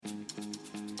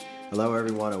Hello,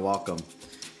 everyone, and welcome.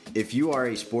 If you are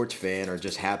a sports fan or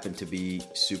just happen to be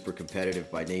super competitive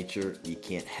by nature, you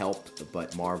can't help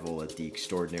but marvel at the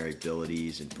extraordinary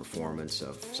abilities and performance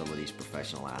of some of these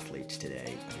professional athletes today.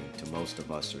 I mean, to most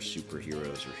of us, are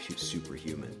superheroes or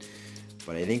superhuman.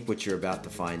 But I think what you're about to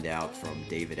find out from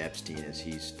David Epstein, as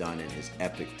he's done in his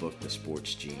epic book, The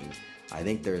Sports Gene, I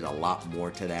think there's a lot more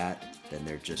to that than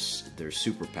their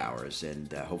superpowers,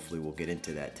 and hopefully we'll get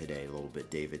into that today a little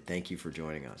bit. David, thank you for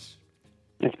joining us.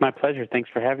 It's my pleasure. Thanks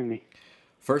for having me.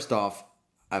 First off,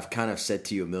 I've kind of said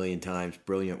to you a million times,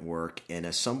 brilliant work. And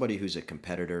as somebody who's a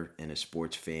competitor and a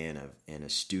sports fan and a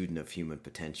student of human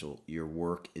potential, your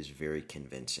work is very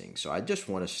convincing. So I just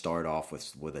want to start off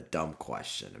with a dumb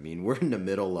question. I mean, we're in the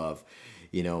middle of,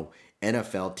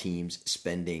 NFL teams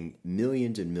spending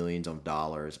millions and millions of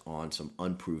dollars on some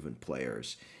unproven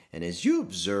players. And as you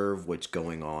observe what's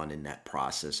going on in that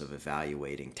process of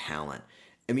evaluating talent,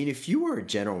 I mean, if you were a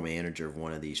general manager of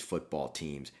one of these football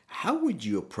teams, how would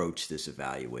you approach this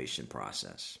evaluation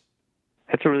process?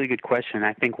 That's a really good question.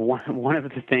 I think one of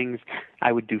the things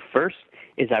I would do first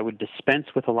is I would dispense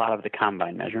with a lot of the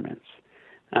combine measurements.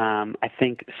 I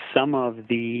think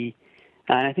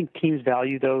I think teams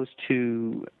value those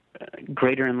to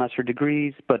greater and lesser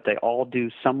degrees, but they all do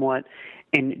somewhat.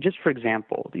 And just for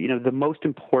example, the most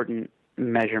important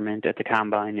measurement at the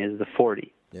combine is the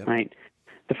 40, yep. Right?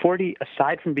 The 40,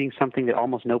 aside from being something that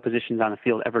almost no positions on the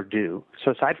field ever do,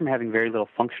 so aside from having very little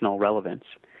functional relevance,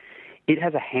 it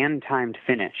has a hand-timed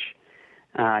finish,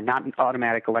 not an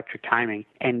automatic electric timing.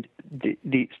 And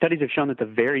the studies have shown that the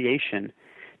variation,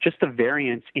 just the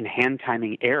variance in hand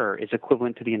timing error, is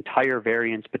equivalent to the entire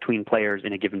variance between players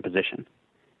in a given position.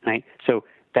 Right? So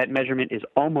that measurement is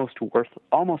almost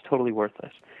totally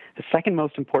worthless. The second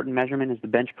most important measurement is the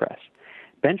bench press.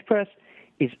 Bench press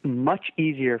is much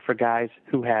easier for guys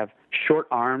who have short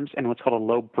arms and what's called a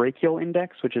low brachial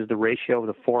index, which is the ratio of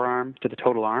the forearm to the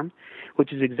total arm,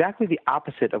 which is exactly the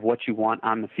opposite of what you want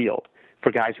on the field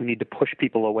for guys who need to push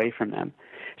people away from them.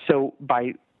 So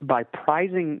by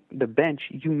prizing the bench,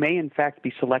 you may in fact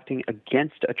be selecting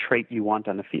against a trait you want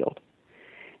on the field.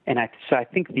 And so I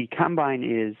think the combine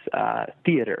is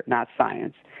theater, not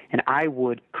science. And I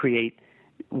would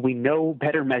we know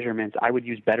better measurements. I would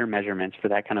use better measurements for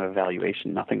that kind of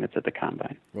evaluation, nothing that's at the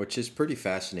combine. Which is pretty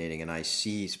fascinating. And I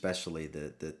see especially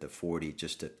the 40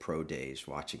 just at pro days,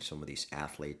 watching some of these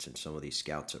athletes and some of these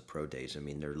scouts at pro days. I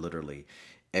mean, they're literally,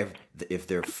 if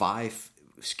there are 5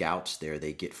 scouts there,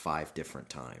 they get 5 different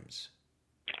times.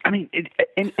 I mean,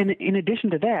 and in addition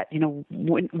to that,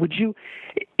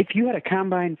 if you had a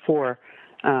combine for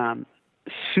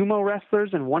sumo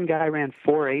wrestlers and one guy ran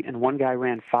 4.8 and one guy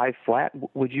ran 5 flat,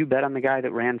 would you bet on the guy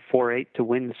that ran 4.8 to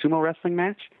win the sumo wrestling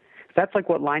match? That's like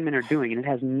what linemen are doing, and it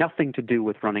has nothing to do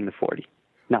with running the 40.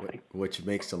 Nothing. Which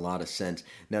makes a lot of sense.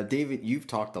 Now, David, you've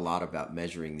talked a lot about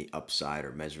measuring the upside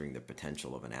or measuring the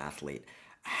potential of an athlete.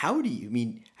 How do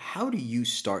you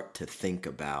start to think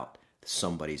about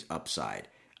somebody's upside?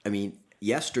 I mean,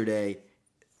 yesterday,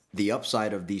 the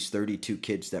upside of these 32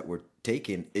 kids that were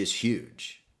taken is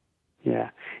huge.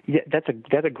 Yeah, that's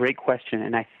a great question,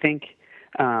 and I think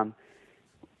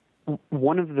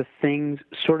one of the things,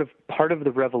 sort of part of the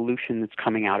revolution that's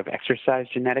coming out of exercise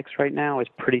genetics right now, is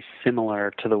pretty similar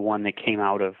to the one that came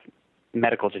out of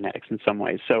medical genetics in some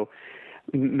ways. So,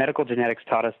 medical genetics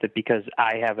taught us that because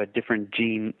I have a different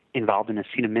gene involved in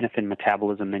acetaminophen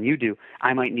metabolism than you do,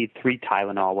 I might need 3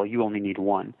 Tylenol while you only need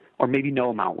 1, or maybe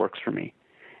no amount works for me.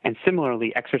 And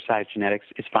similarly, exercise genetics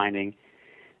is finding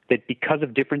that because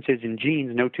of differences in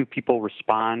genes, no 2 people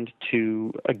respond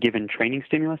to a given training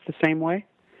stimulus the same way,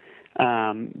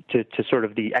 to sort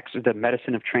of the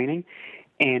medicine of training.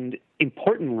 And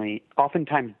importantly,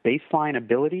 oftentimes baseline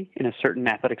ability in a certain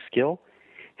athletic skill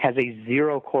has a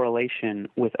 0 correlation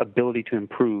with ability to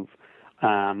improve,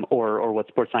 or what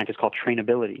sports scientists call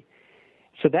trainability.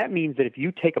 So that means that if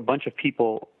you take a bunch of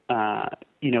people,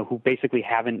 who basically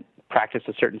haven't practiced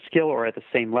a certain skill or at the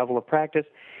same level of practice,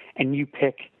 and you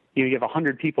have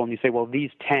 100 people and you say, well,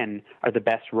 these 10 are the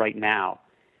best right now,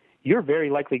 you're very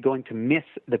likely going to miss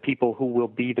the people who will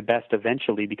be the best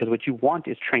eventually, because what you want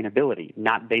is trainability,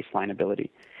 not baseline ability.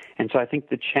 And so I think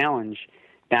the challenge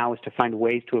now is to find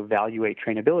ways to evaluate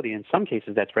trainability. In some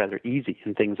cases, that's rather easy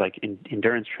in things like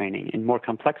endurance training. In more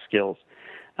complex skills,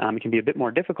 it can be a bit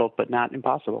more difficult, but not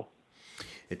impossible.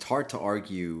 It's hard to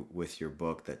argue with your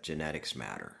book that genetics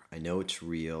matter. I know it's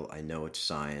real. I know it's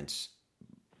science.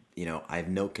 I have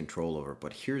no control over it.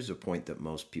 But here's a point that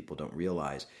most people don't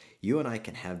realize. You and I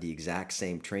can have the exact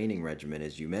same training regimen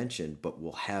as you mentioned, but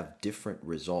we'll have different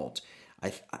results.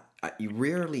 You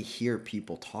rarely hear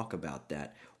people talk about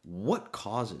that. What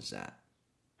causes that?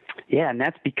 Yeah, and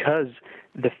that's because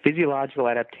the physiological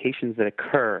adaptations that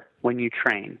occur when you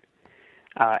train,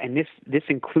 and this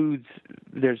includes,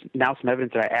 there's now some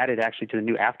evidence that I added actually to the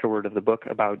new afterword of the book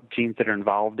about genes that are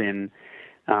involved in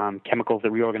chemicals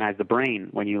that reorganize the brain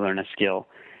when you learn a skill.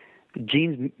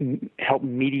 Genes help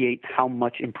mediate how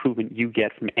much improvement you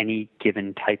get from any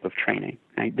given type of training.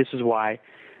 Right? This is why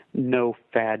no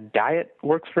fad diet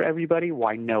works for everybody,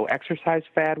 why no exercise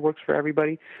fad works for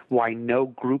everybody, why no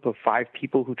group of 5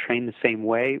 people who train the same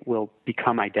way will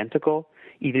become identical,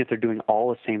 even if they're doing all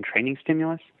the same training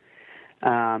stimulus.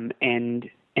 And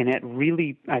it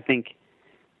really, I think,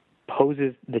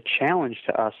 poses the challenge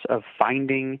to us of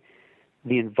finding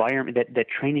the environment, that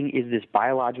training is this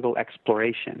biological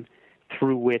exploration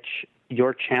through which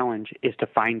your challenge is to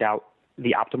find out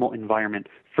the optimal environment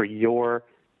for your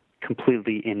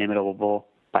completely inimitable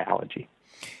biology.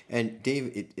 And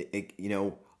Dave,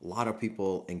 a lot of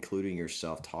people, including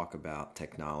yourself, talk about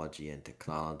technology, and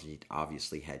technology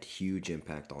obviously had huge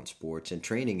impact on sports and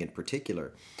training in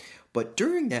particular. But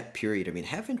during that period, I mean,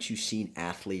 haven't you seen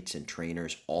athletes and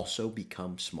trainers also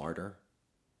become smarter?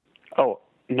 Oh,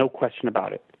 no question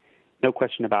about it. No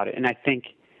question about it. And I think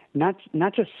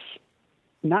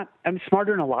I'm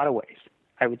smarter in a lot of ways,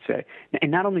 I would say.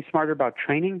 And not only smarter about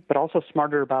training, but also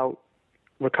smarter about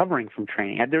recovering from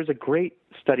training. There's a great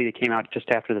study that came out just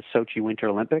after the Sochi Winter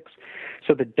Olympics.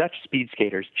 So the Dutch speed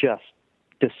skaters just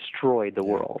destroyed the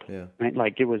world. Yeah. Right?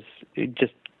 Like it was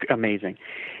just amazing.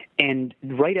 And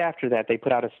right after that, they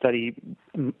put out a study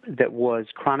that was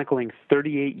chronicling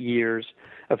 38 years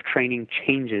of training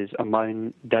changes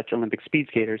among Dutch Olympic speed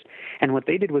skaters. And what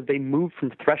they did was they moved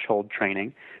from threshold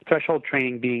training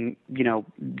being,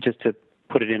 just to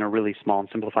put it in a really small and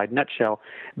simplified nutshell,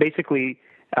 basically,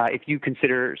 if you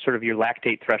consider sort of your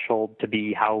lactate threshold to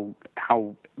be how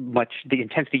much the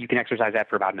intensity you can exercise at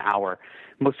for about an hour,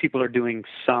 most people are doing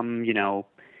some,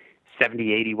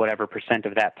 70, 80, whatever %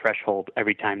 of that threshold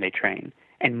every time they train.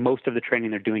 And most of the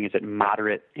training they're doing is at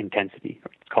moderate intensity.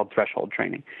 It's called threshold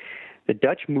training. The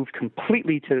Dutch moved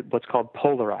completely to what's called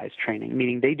polarized training,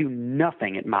 meaning they do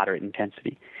nothing at moderate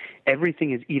intensity.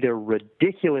 Everything is either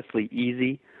ridiculously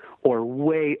easy or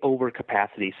way over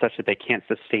capacity such that they can't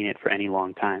sustain it for any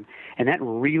long time. And that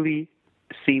really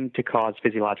seemed to cause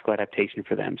physiological adaptation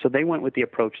for them. So they went with the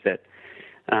approach that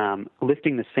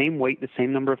lifting the same weight the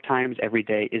same number of times every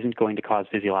day isn't going to cause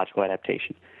physiological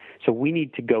adaptation. So we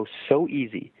need to go so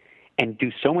easy and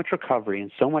do so much recovery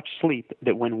and so much sleep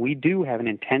that when we do have an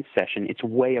intense session, it's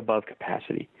way above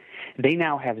capacity. They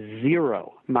now have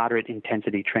 0 moderate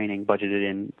intensity training budgeted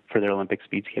in for their Olympic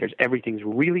speed skaters. Everything's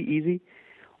really easy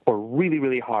or really,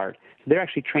 really hard. So they're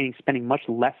actually spending much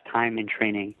less time in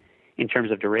training in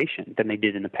terms of duration than they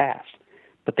did in the past.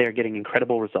 But they're getting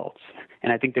incredible results.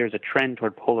 And I think there's a trend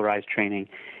toward polarized training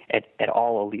at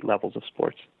all elite levels of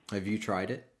sports. Have you tried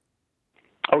it?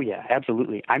 Oh, yeah,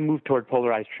 absolutely. I moved toward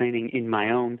polarized training in my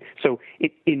own. So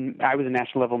I was a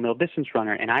national level middle distance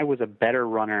runner, and I was a better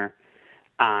runner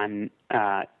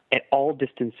at all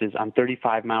distances on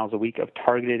 35 miles a week of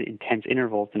targeted intense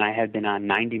intervals than I had been on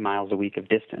 90 miles a week of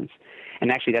distance.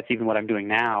 And actually, that's even what I'm doing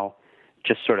now,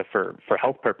 just sort of for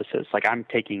health purposes. Like I'm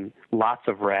taking lots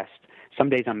of rest. Some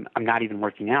days I'm not even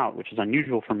working out, which is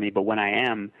unusual for me. But when I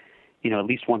am, at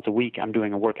least once a week, I'm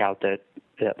doing a workout that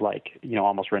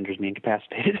almost renders me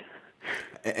incapacitated.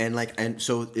 And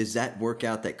so is that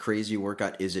workout, that crazy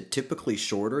workout, is it typically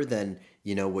shorter than,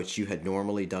 what you had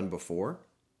normally done before?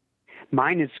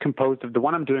 Mine is composed of, the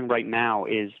one I'm doing right now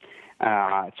is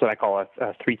it's what I call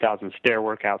a 3,000 stair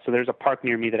workout. So there's a park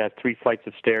near me that has 3 flights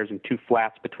of stairs and 2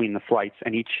 flats between the flights,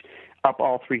 and up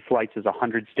all 3 flights is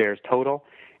 100 stairs total.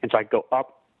 And so I go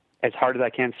up as hard as I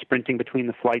can, sprinting between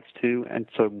the flights too, and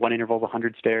so one interval is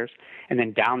 100 stairs, and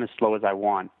then down as slow as I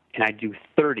want. And I do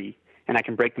 30, and I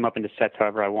can break them up into sets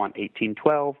however I want, 18,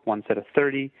 12, one set of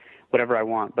 30, whatever I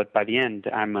want. But by the end,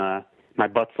 my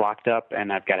butt's locked up,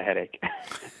 and I've got a headache.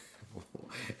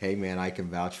 Hey, man, I can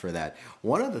vouch for that.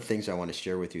 One of the things I want to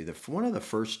share with you, one of the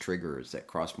first triggers that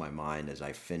crossed my mind as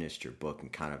I finished your book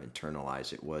and kind of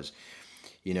internalized it was,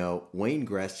 Wayne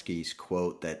Gretzky's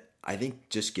quote that I think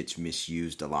just gets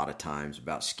misused a lot of times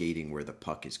about skating where the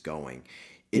puck is going.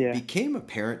 It became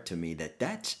apparent to me that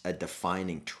that's a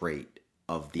defining trait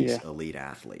of these elite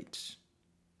athletes.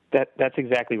 That's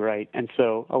exactly right. And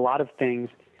so a lot of things,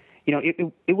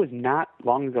 it was not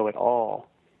long ago at all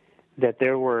that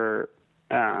there were,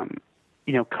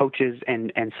 coaches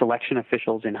and selection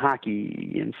officials in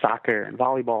hockey, in soccer, and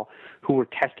volleyball who were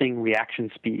testing reaction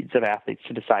speeds of athletes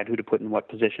to decide who to put in what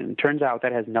position. It turns out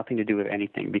that has nothing to do with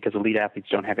anything because elite athletes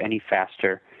don't have any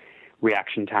faster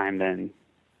reaction time than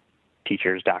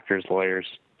teachers, doctors, lawyers,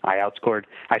 I scored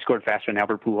faster than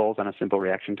Albert Pujols on a simple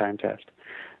reaction time test.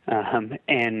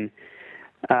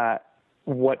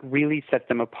 What really sets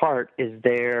them apart is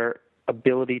their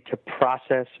ability to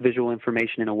process visual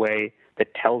information in a way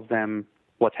that tells them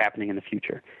what's happening in the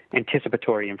future,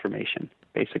 anticipatory information,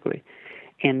 basically.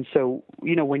 And so,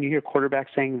 when you hear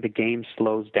quarterbacks saying the game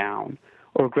slows down,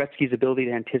 or Gretzky's ability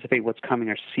to anticipate what's coming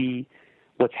or see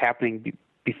what's happening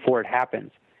before it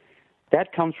happens,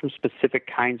 that comes from specific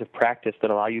kinds of practice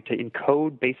that allow you to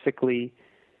encode basically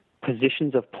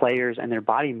positions of players and their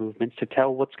body movements to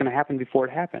tell what's going to happen before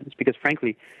it happens. Because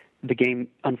frankly, the game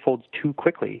unfolds too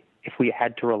quickly if we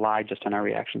had to rely just on our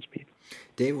reaction speed.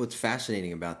 Dave, what's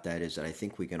fascinating about that is that I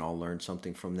think we can all learn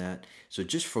something from that. So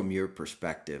just from your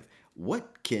perspective,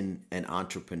 what can an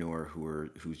entrepreneur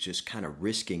who's just kind of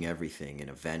risking everything in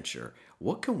a venture,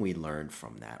 what can we learn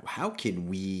from that? How can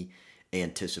we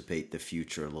anticipate the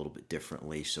future a little bit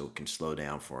differently so it can slow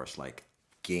down for us like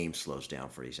game slows down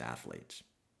for these athletes?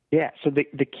 Yeah, so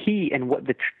the key and what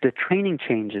the training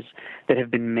changes that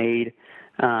have been made,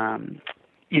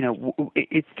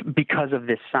 it's because of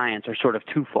this science are sort of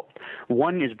twofold.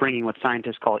 One is bringing what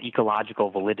scientists call ecological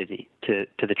validity to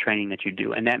the training that you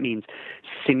do, and that means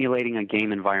simulating a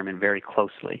game environment very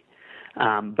closely.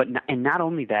 But not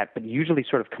only that, but usually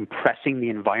sort of compressing the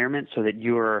environment so that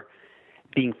you're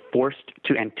being forced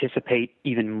to anticipate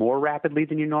even more rapidly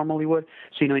than you normally would.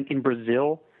 So, in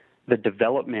Brazil, the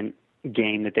development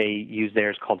game that they use there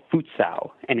is called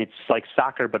futsal, and it's like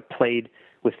soccer but played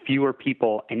with fewer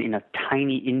people and in a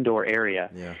tiny indoor area.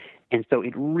 Yeah. And so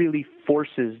it really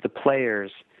forces the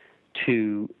players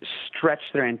to stretch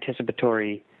their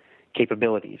anticipatory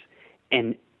capabilities.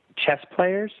 And chess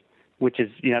players, which is,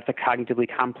 it's a cognitively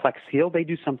complex skill, they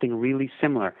do something really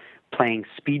similar, playing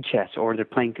speed chess, or they're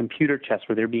playing computer chess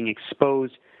where they're being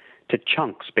exposed to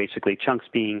chunks, basically, chunks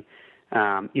being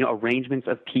arrangements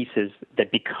of pieces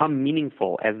that become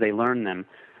meaningful as they learn them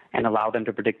and allow them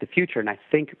to predict the future. And I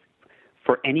think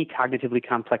for any cognitively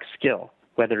complex skill,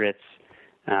 whether it's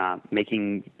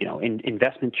making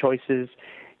investment choices,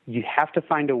 you have to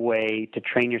find a way to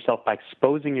train yourself by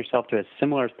exposing yourself to as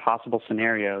similar as possible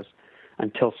scenarios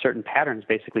until certain patterns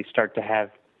basically start to have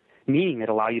meaning that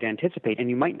allow you to anticipate.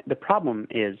 And the problem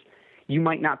is you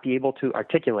might not be able to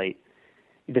articulate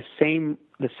the same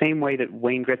way that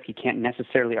Wayne Gretzky can't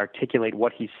necessarily articulate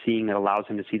what he's seeing that allows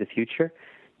him to see the future.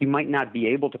 You might not be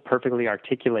able to perfectly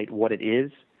articulate what it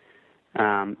is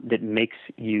that makes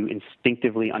you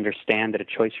instinctively understand that a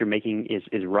choice you're making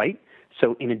is right.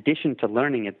 So in addition to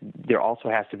learning it, there also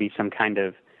has to be some kind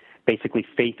of basically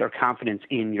faith or confidence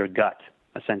in your gut,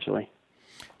 essentially.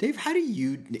 Dave, how do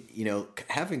you,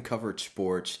 having covered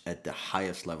sports at the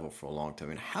highest level for a long time,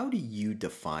 and how do you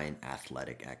define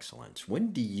athletic excellence?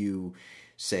 When do you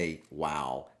say,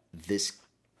 wow, this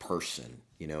person,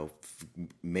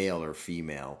 male or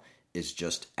female, is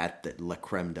just at the la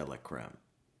creme de la creme?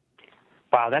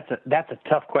 Wow, that's a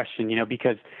tough question,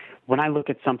 because when I look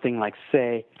at something like,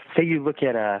 say you look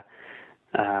at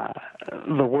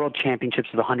the World Championships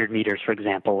of the 100 meters, for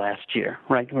example, last year,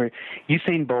 right, where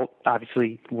Usain Bolt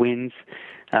obviously wins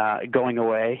going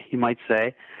away, you might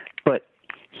say, but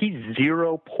he's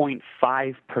 0.5%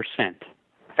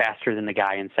 faster than the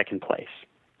guy in second place.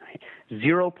 Right?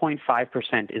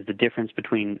 0.5% is the difference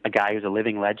between a guy who's a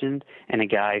living legend and a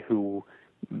guy who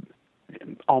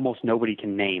almost nobody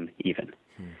can name even.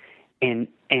 And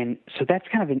so that's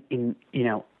kind of an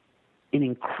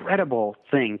incredible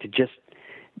thing to just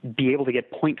be able to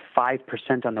get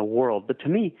 0.5% on the world. But to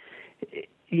me,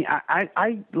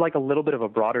 I like a little bit of a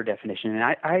broader definition. And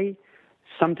I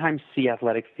sometimes see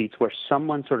athletic feats where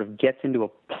someone sort of gets into a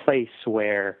place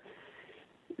where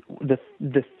the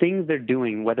things they're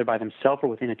doing, whether by themselves or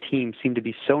within a team, seem to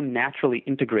be so naturally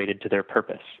integrated to their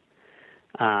purpose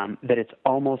that it's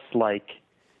almost like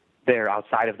they're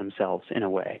outside of themselves in a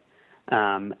way.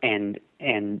 And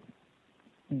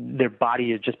their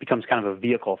body just becomes kind of a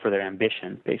vehicle for their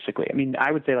ambition, basically. I mean,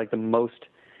 I would say like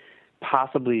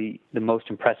possibly the most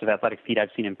impressive athletic feat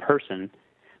I've seen in person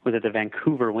was at the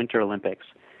Vancouver Winter Olympics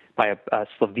by a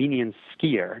Slovenian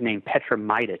skier named Petra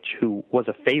Majdic, who was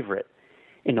a favorite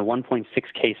in the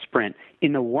 1.6K sprint.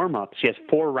 In the warm-ups, she has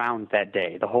 4 rounds that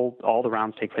day. All the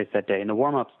rounds take place that day. In the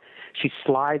warm-ups, she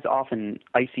slides off an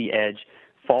icy edge,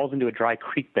 falls into a dry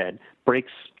creek bed,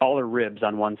 breaks all her ribs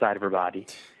on one side of her body,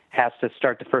 has to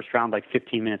start the first round like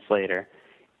 15 minutes later,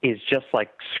 is just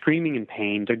like screaming in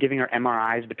pain. They're giving her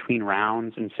MRIs between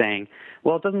rounds and saying,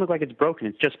 well, it doesn't look like it's broken.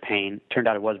 It's just pain. Turned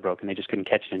out it was broken. They just couldn't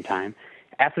catch it in time.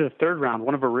 After the third round,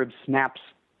 one of her ribs snaps,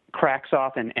 cracks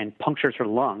off, and punctures her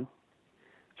lung.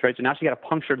 Right? So now she got a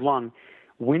punctured lung,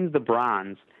 wins the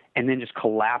bronze, and then just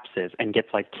collapses and gets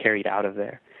like carried out of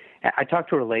there. I talked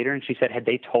to her later, and she said had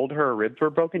they told her ribs were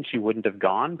broken, she wouldn't have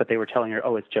gone, but they were telling her,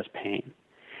 oh, it's just pain.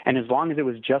 And as long as it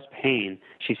was just pain,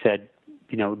 she said,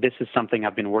 this is something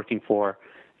I've been working for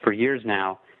years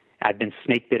now. I've been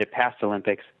snake bit at past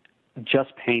Olympics.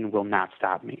 Just pain will not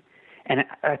stop me. And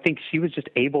I think she was just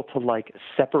able to like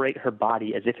separate her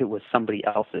body as if it was somebody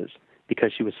else's,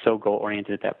 because she was so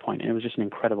goal-oriented at that point. And it was just an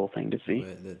incredible thing to see.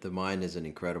 The mind is an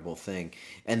incredible thing.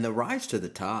 And the rise to the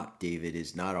top, David,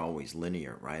 is not always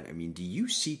linear, right? I mean, do you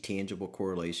see tangible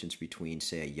correlations between,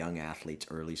 say, a young athlete's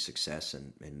early success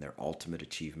and their ultimate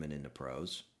achievement in the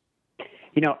pros?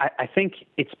 I think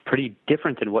it's pretty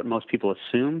different than what most people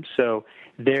assume. So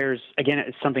there's, again,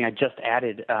 it's something I just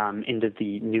added into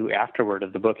the new afterword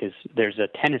of the book, is there's a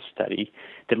tennis study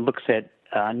that looks at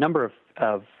a number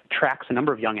of tracks a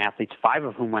number of young athletes, 5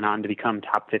 of whom went on to become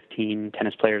top 15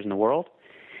 tennis players in the world.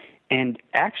 And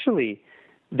actually,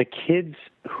 the kids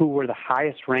who were the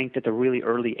highest ranked at the really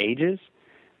early ages,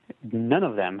 none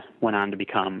of them went on to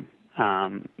become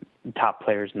top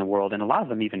players in the world, and a lot of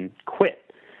them even quit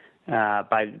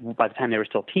by the time they were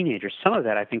still teenagers. Some of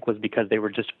that, I think, was because they were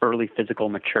just early physical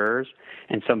matures,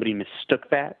 and somebody mistook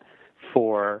that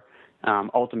for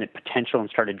ultimate potential and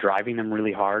started driving them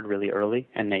really hard, really early,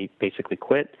 and they basically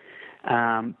quit.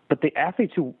 But the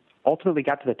athletes who ultimately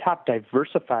got to the top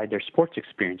diversified their sports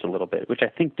experience a little bit, which I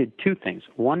think did 2 things.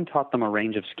 One, taught them a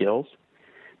range of skills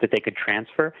that they could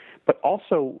transfer, but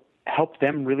also helped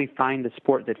them really find the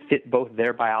sport that fit both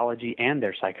their biology and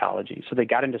their psychology. So they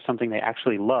got into something they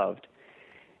actually loved.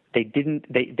 They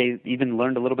even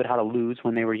learned a little bit how to lose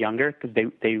when they were younger, because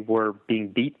they were being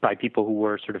beat by people who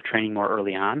were sort of training more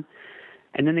early on.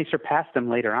 And then they surpassed them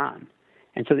later on.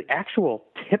 And so the actual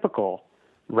typical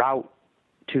route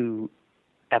to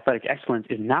athletic excellence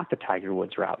is not the Tiger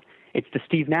Woods route. It's the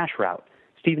Steve Nash route.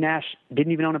 Steve Nash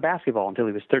didn't even own a basketball until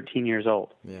he was 13 years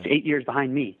old. Yeah. He's 8 years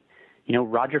behind me.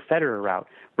 Roger Federer route.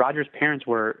 Roger's parents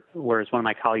were, as one of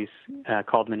my colleagues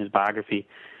called him in his biography,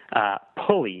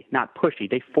 pulley, not pushy.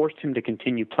 They forced him to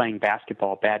continue playing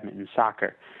basketball, badminton,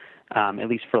 soccer, at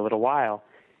least for a little while.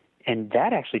 And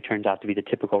that actually turns out to be the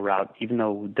typical route, even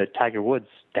though the Tiger Woods,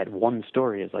 that one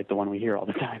story, is like the one we hear all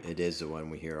the time. It is the one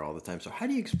we hear all the time. So how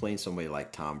do you explain somebody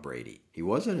like Tom Brady? He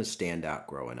wasn't a standout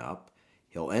growing up.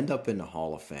 He'll end up in the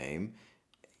Hall of Fame.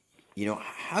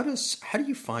 How do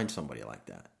you find somebody like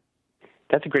that?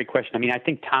 That's a great question. I mean, I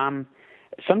think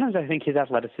sometimes I think his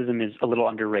athleticism is a little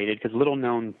underrated, because little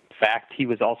known fact, he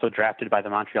was also drafted by the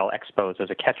Montreal Expos as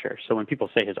a catcher. So when people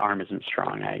say his arm isn't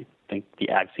strong, I think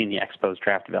I've seen the Expos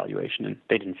draft evaluation, and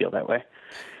they didn't feel that way.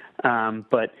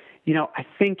 But I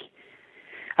think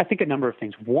a number of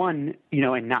things. One,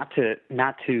 and not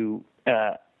to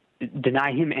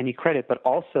deny him any credit, but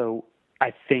also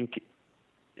I think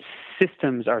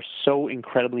systems are so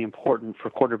incredibly important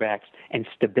for quarterbacks, and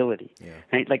stability. Yeah.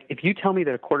 Right? Like, if you tell me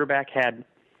that a quarterback had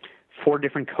 4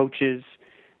 different coaches,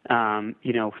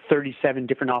 37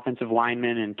 different offensive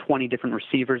linemen, and 20 different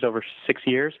receivers over 6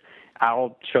 years,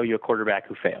 I'll show you a quarterback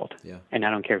who failed. Yeah. And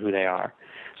I don't care who they are.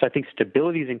 So I think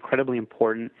stability is incredibly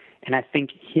important, and I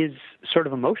think his sort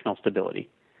of emotional stability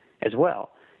as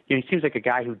well. He seems like a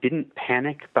guy who didn't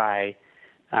panic by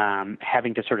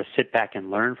having to sort of sit back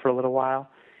and learn for a little while.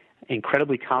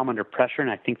 Incredibly calm under pressure,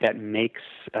 and I think that makes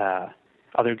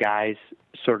other guys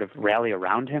sort of rally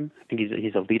around him. I think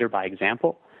he's a leader by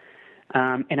example.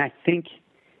 And I think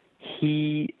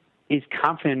he is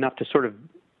confident enough to sort of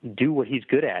do what he's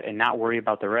good at and not worry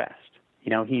about the rest.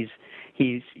 He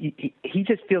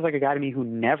just feels like a guy to me who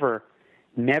never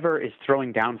is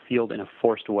throwing downfield in a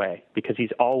forced way, because he's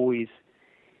always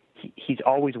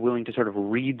willing to sort of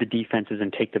read the defenses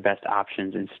and take the best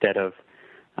options instead of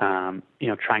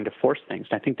trying to force things.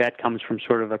 And I think that comes from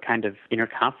sort of a kind of inner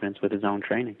confidence with his own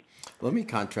training. Let me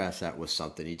contrast that with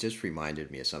something. He just reminded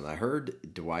me of something. I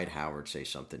heard Dwight Howard say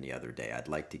something the other day I'd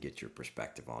like to get your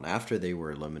perspective on. After they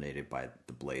were eliminated by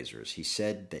the Blazers, he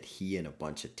said that he and a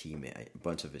bunch of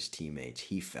his teammates,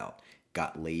 he felt,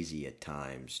 got lazy at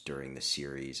times during the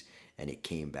series, and it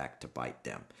came back to bite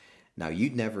them. Now,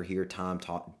 you'd never hear Tom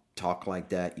talk like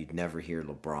that. You'd never hear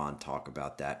LeBron talk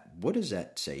about that. What does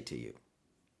that say to you?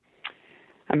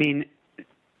 I mean,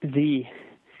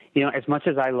 as much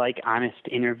as I like honest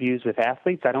interviews with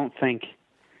athletes, I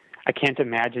can't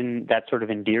imagine that sort of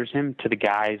endears him to the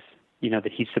guys,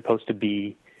 that he's supposed to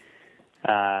be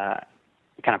kind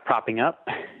of propping up,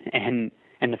 and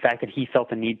the fact that he felt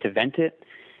the need to vent it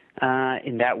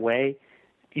in that way.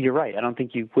 You're right. I don't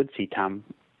think you would see Tom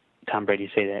Brady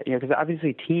say that, because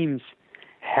obviously teams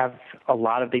have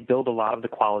they build a lot of the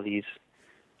qualities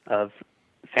of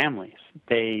families.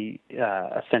 A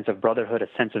sense of brotherhood, a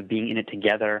sense of being in it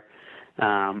together,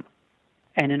 and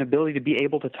an ability to be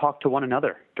able to talk to one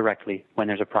another directly when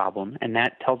there's a problem. And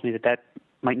that tells me that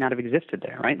might not have existed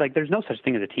there, right? Like, there's no such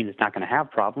thing as a team that's not going to have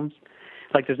problems.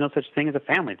 Like, there's no such thing as a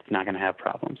family that's not going to have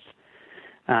problems.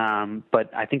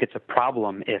 But I think it's a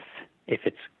problem if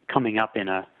it's coming up in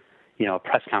a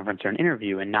press conference or an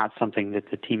interview and not something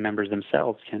that the team members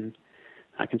themselves can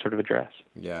sort of address.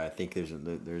 Yeah, I think there's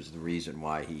the reason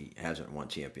why he hasn't won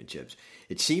championships.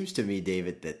 It seems to me,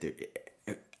 David, that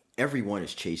everyone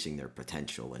is chasing their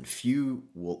potential, and few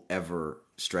will ever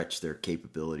stretch their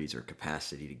capabilities or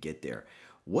capacity to get there.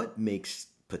 What makes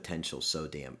potential so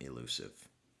damn elusive?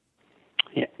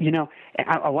 Yeah,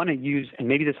 I want to use, and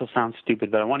maybe this will sound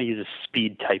stupid, but I want to use a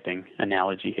speed typing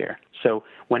analogy here. So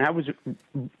when I was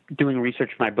doing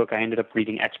research for my book, I ended up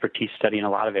reading expertise study in a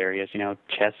lot of areas,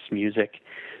 chess, music,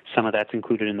 some of that's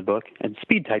included in the book, and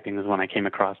speed typing was one I came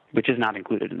across, which is not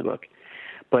included in the book.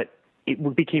 But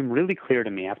it became really clear to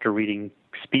me after reading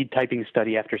speed typing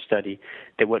study after study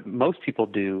that what most people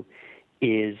do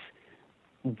is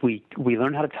we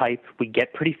learn how to type, we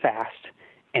get pretty fast,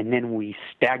 and then we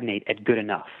stagnate at good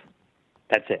enough.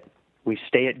 That's it. We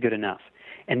stay at good enough.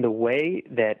 And the way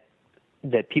that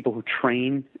people who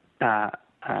train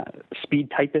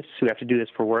speed typists who have to do this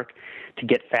for work to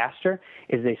get faster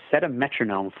is they set a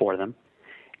metronome for them,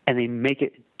 and they make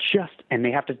it and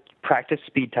they have to practice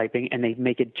speed typing, and they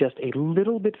make it just a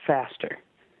little bit faster,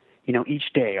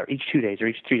 each day or each 2 days or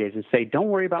each 3 days, and say, don't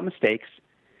worry about mistakes.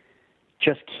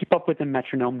 Just keep up with the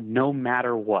metronome no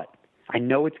matter what. I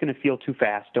know it's going to feel too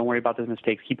fast. Don't worry about those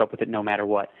mistakes. Keep up with it no matter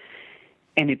what.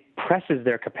 And it presses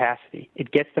their capacity.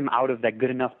 It gets them out of that good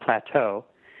enough plateau,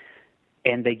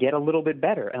 and they get a little bit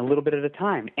better and a little bit at a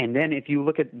time. And then if you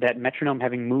look at that metronome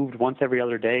having moved once every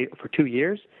other day for 2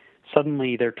 years,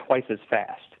 suddenly they're twice as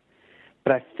fast.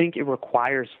 But I think it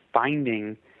requires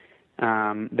finding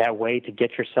that way to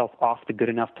get yourself off the good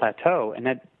enough plateau, and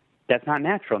that's not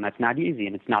natural, and that's not easy,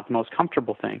 and it's not the most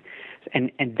comfortable thing.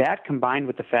 And that combined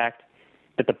with the fact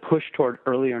that the push toward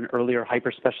earlier and earlier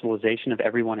hyper-specialization of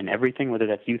everyone and everything, whether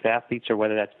that's youth athletes or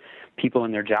whether that's people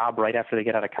in their job right after they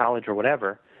get out of college or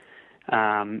whatever,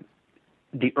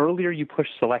 the earlier you push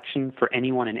selection for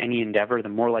anyone in any endeavor, the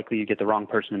more likely you get the wrong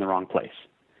person in the wrong place.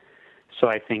 So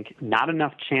I think not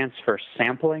enough chance for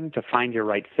sampling to find your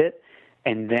right fit,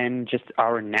 and then just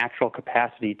our natural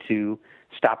capacity to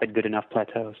stop at good enough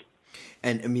plateaus.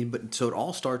 And but so it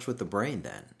all starts with the brain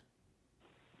then?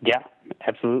 Yeah,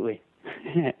 absolutely.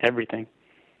 Everything.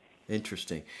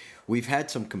 Interesting. We've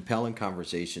had some compelling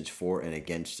conversations for and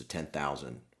against the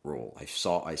 10,000 rule. I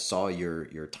saw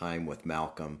your time with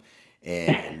Malcolm,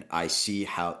 and I see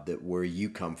where you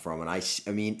come from, and I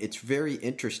mean it's very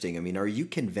interesting. I mean, are you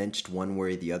convinced one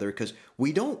way or the other? Because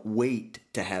we don't wait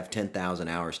to have 10,000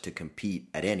 hours to compete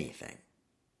at anything.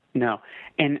 No,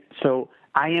 and so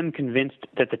I am convinced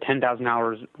that the 10,000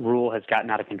 hours rule has gotten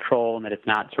out of control and that it's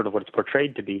not sort of what it's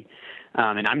portrayed to be.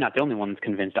 And I'm not the only one that's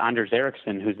convinced. Anders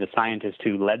Ericsson, who's the scientist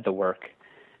who led the work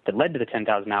that led to the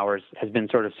 10,000 hours, has been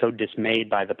sort of so dismayed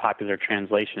by the popular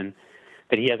translation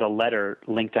that he has a letter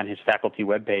linked on his faculty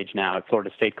webpage now at Florida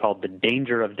State called "The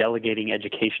Danger of Delegating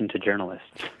Education to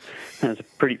Journalists." That's a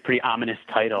pretty ominous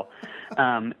title.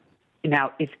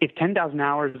 Now, if 10,000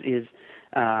 hours is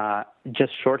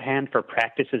just shorthand for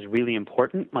practice is really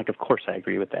important, like, of course I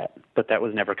agree with that, but that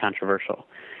was never controversial.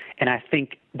 And I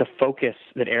think the focus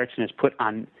that Ericsson has put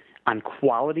on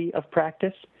quality of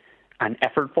practice, on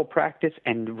effortful practice,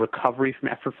 and recovery from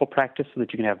effortful practice so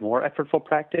that you can have more effortful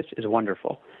practice is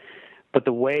wonderful. But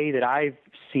the way that I've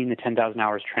seen the 10,000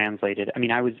 hours translated, I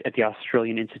mean, I was at the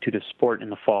Australian Institute of Sport in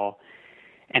the fall,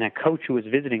 and a coach who was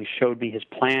visiting showed me his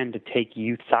plan to take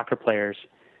youth soccer players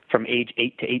from age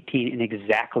 8 to 18 in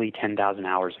exactly 10,000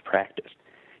 hours of practice.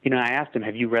 I asked him,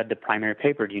 have you read the primary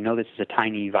paper? Do you know this is a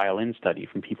tiny violin study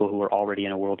from people who are already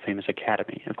in a world-famous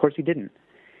academy? And of course he didn't.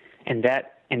 And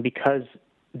because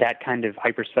that kind of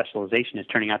hyper-specialization is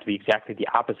turning out to be exactly the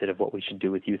opposite of what we should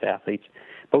do with youth athletes,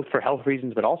 both for health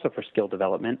reasons but also for skill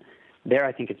development, there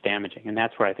I think it's damaging, and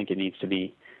that's where I think it needs to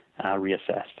be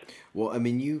reassessed. Well, I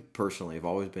mean, you personally have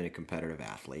always been a competitive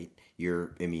athlete.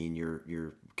 You're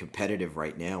competitive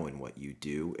right now in what you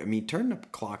do. I mean, turn the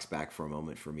clocks back for a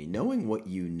moment for me. Knowing what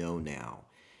you know now,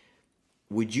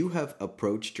 would you have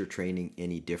approached your training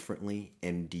any differently?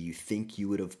 And do you think you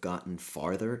would have gotten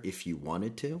farther if you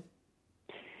wanted to?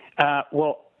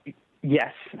 Well,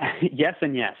 yes. Yes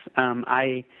and yes.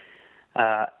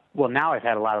 Well, now I've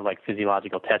had a lot of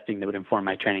physiological testing that would inform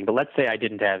my training, but let's say I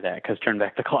didn't have that, because turn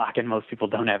back the clock, and most people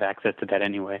don't have access to that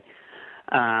anyway.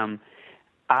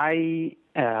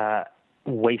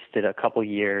 wasted a couple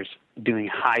years doing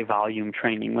high volume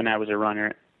training when I was a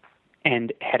runner.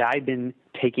 And had I been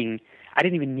taking, I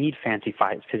didn't even need fancy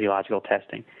physiological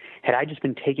testing. Had I just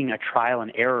been taking a trial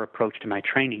and error approach to my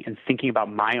training and thinking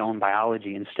about my own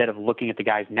biology instead of looking at the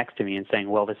guys next to me and saying,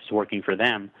 well, this is working for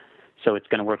them, so it's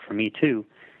going to work for me too,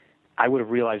 I would have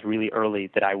realized really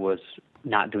early that I was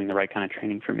not doing the right kind of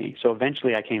training for me. So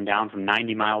eventually I came down from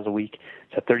 90 miles a week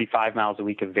to 35 miles a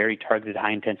week of very targeted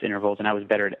high-intense intervals, and I was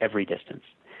better at every distance.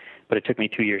 But it took me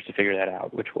 2 years to figure that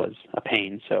out, which was a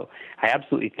pain. So I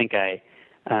absolutely think I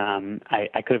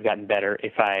could have gotten better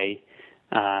if I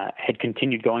had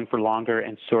continued going for longer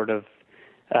and sort of,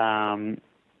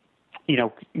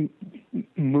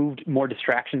 moved more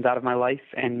distractions out of my life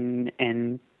and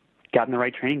gotten the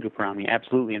right training group around me.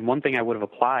 Absolutely. And one thing I would have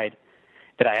applied,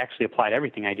 that I actually applied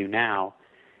everything I do now.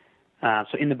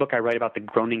 So in the book, I write about the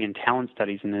Groningen talent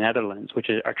studies in the Netherlands, which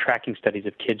are tracking studies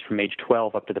of kids from age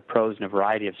 12 up to the pros in a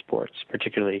variety of sports,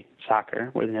 particularly soccer,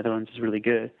 where the Netherlands is really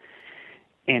good.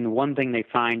 And one thing they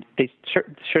find, they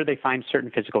find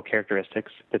certain physical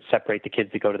characteristics that separate the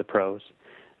kids that go to the pros.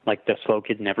 Like the slow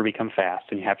kids never become fast,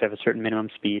 and you have to have a certain minimum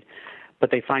speed. But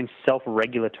they find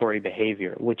self-regulatory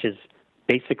behavior, which is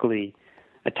basically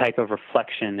a type of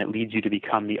reflection that leads you to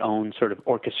become the own sort of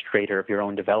orchestrator of your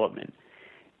own development.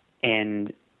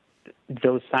 And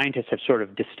those scientists have sort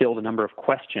of distilled a number of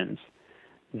questions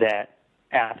that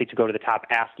athletes who go to the top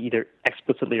ask either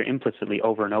explicitly or implicitly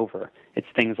over and over. It's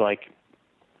things like,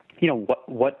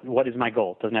 what is my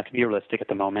goal? It doesn't have to be realistic at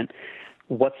the moment.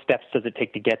 What steps does it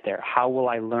take to get there? How will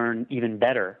I learn even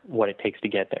better what it takes to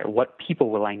get there? What people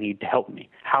will I need to help me?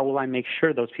 How will I make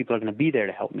sure those people are going to be there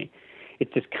to help me?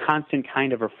 It's this constant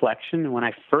kind of reflection. And when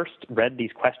I first read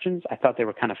these questions, I thought they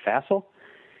were kind of facile.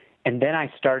 And then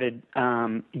I started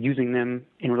using them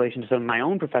in relation to some of my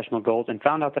own professional goals and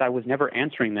found out that I was never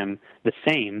answering them the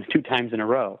same 2 times in a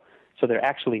row. So they're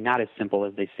actually not as simple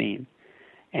as they seem.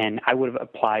 And I would have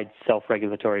applied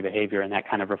self-regulatory behavior and that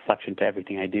kind of reflection to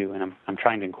everything I do, and I'm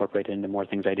trying to incorporate it into more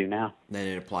things I do now. Then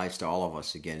it applies to all of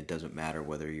us. Again, it doesn't matter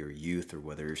whether you're youth or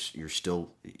whether you're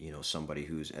still, somebody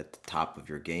who's at the top of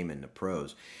your game in the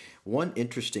pros. One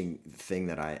interesting thing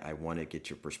that I want to get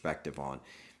your perspective on,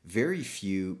 very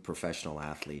few professional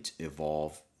athletes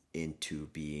evolve into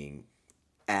being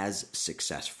as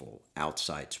successful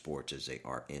outside sports as they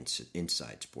are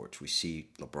inside sports. We see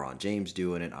LeBron James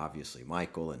doing it, obviously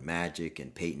Michael and Magic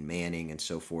and Peyton Manning and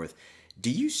so forth. Do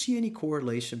you see any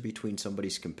correlation between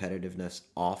somebody's competitiveness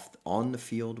on the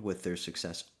field with their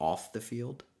success off the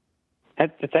field?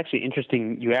 That's actually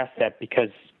interesting you asked that because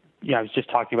I was just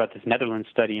talking about this Netherlands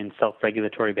study in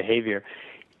self-regulatory behavior.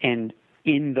 And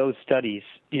in those studies,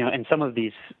 and some of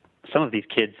these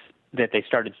kids that they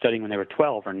started studying when they were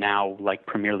 12 are now like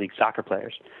Premier League soccer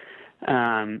players.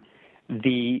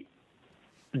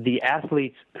 The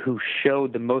athletes who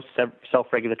showed the most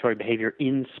self-regulatory behavior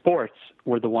in sports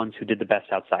were the ones who did the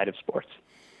best outside of sports,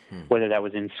 whether that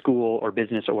was in school or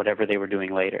business or whatever they were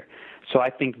doing later. So I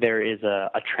think there is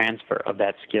a transfer of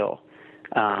that skill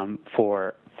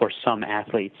for some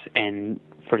athletes, and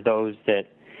for those that,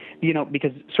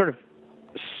 because sort of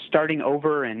starting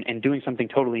over and doing something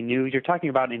totally new, you're talking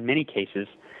about in many cases,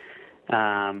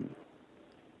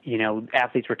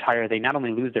 athletes retire, they not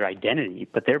only lose their identity,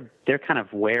 but they're kind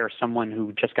of where someone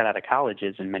who just got out of college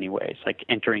is in many ways, like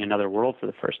entering another world for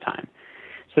the first time.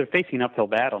 So they're facing an uphill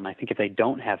battle, and I think if they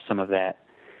don't have some of that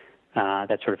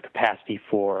sort of capacity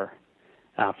for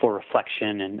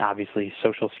reflection and obviously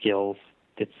social skills,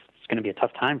 it's going to be a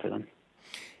tough time for them.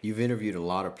 You've interviewed a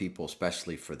lot of people,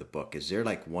 especially for the book. Is there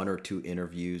like 1 or 2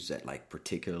 interviews that like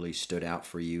particularly stood out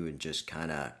for you and just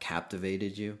kind of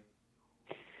captivated you?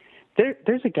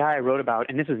 There's a guy I wrote about,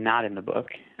 and this is not in the book,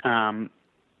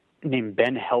 named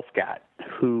Ben Helfgott,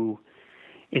 who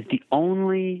is the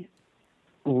only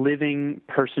living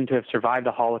person to have survived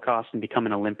the Holocaust and become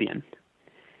an Olympian.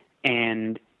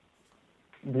 And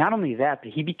not only that,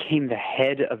 but he became the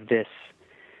head of this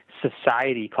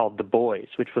society called the Boys,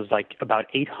 which was like about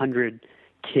 800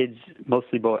 kids,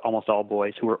 mostly almost all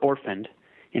boys, who were orphaned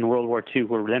in World War II, who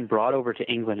were then brought over to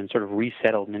England and sort of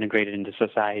resettled and integrated into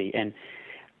society. And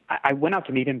I went out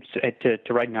to meet him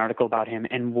to write an article about him,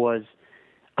 and was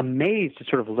amazed to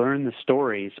sort of learn the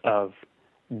stories of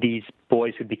these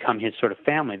boys who'd become his sort of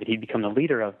family, that he'd become the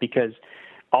leader of, because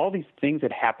all these things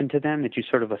that happened to them that you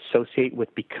sort of associate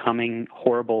with becoming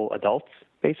horrible adults,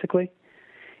 basically.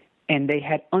 And they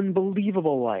had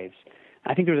unbelievable lives.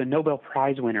 I think there was a Nobel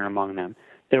Prize winner among them.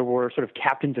 There were sort of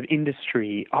captains of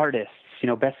industry, artists,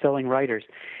 best-selling writers.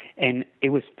 And it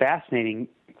was fascinating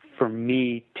for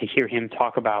me to hear him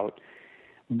talk about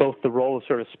both the role of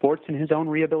sort of sports in his own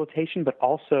rehabilitation, but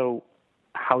also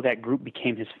how that group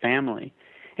became his family.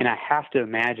 And I have to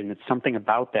imagine that something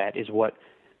about that is what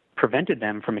prevented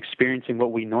them from experiencing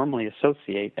what we normally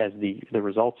associate as the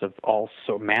results of all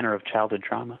manner of childhood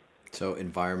trauma. So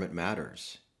environment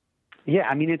matters. Yeah,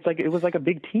 I mean, it was like a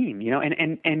big team,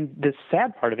 and the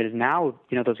sad part of it is now,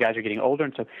 those guys are getting older,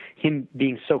 and so him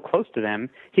being so close to them,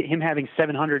 him having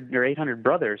 700 or 800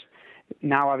 brothers,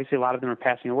 now obviously a lot of them are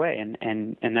passing away,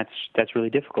 and that's really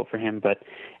difficult for him, but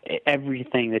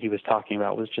everything that he was talking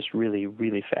about was just really,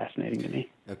 really fascinating to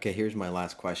me. Okay, here's my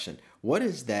last question. What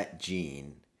is that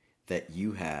gene that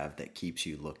you have that keeps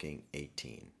you looking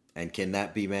 18? And can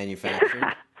that be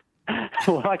manufactured?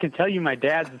 Well, I can tell you my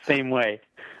dad's the same way.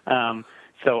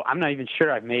 So I'm not even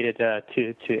sure I've made it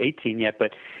to 18 yet,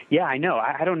 but yeah, I know.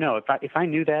 I don't know if I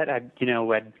knew that,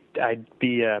 I'd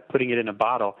be putting it in a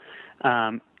bottle.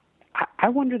 I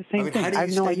wonder the same thing. How do you I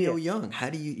have no stay idea. so young? How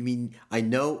do you? I mean, I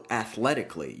know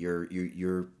athletically,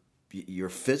 you're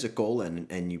physical,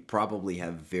 and you probably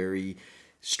have very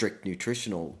strict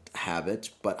nutritional habits.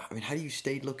 But I mean, how do you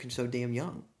stay looking so damn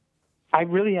young? I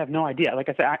really have no idea. Like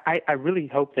I said, I really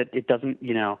hope that it doesn't,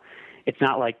 it's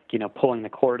not like, pulling the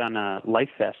cord on a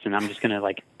life vest and I'm just going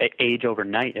to age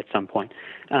overnight at some point.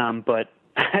 But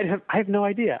I have no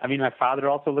idea. I mean, my father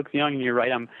also looks young, and you're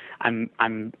right. I'm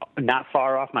not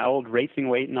far off my old racing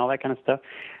weight and all that kind of stuff.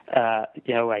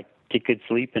 I get good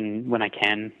sleep, and when I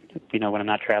can, when I'm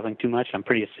not traveling too much, I'm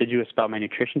pretty assiduous about my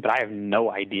nutrition, but I have no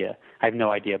idea.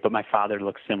 But my father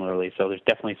looks similarly, so there's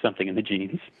definitely something in the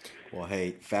genes. Well,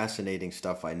 hey, fascinating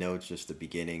stuff. I know it's just the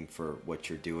beginning for what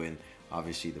you're doing.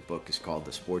 Obviously, the book is called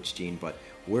The Sports Gene, but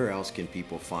where else can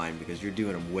people find, because you're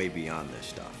doing them way beyond this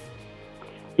stuff?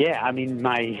 Yeah, I mean,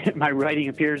 my writing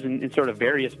appears in sort of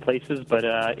various places, but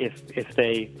if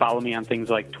they follow me on things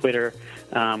like Twitter,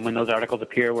 when those articles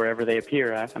appear, wherever they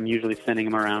appear, I'm usually sending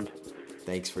them around.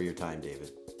 Thanks for your time,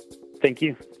 David. Thank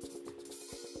you.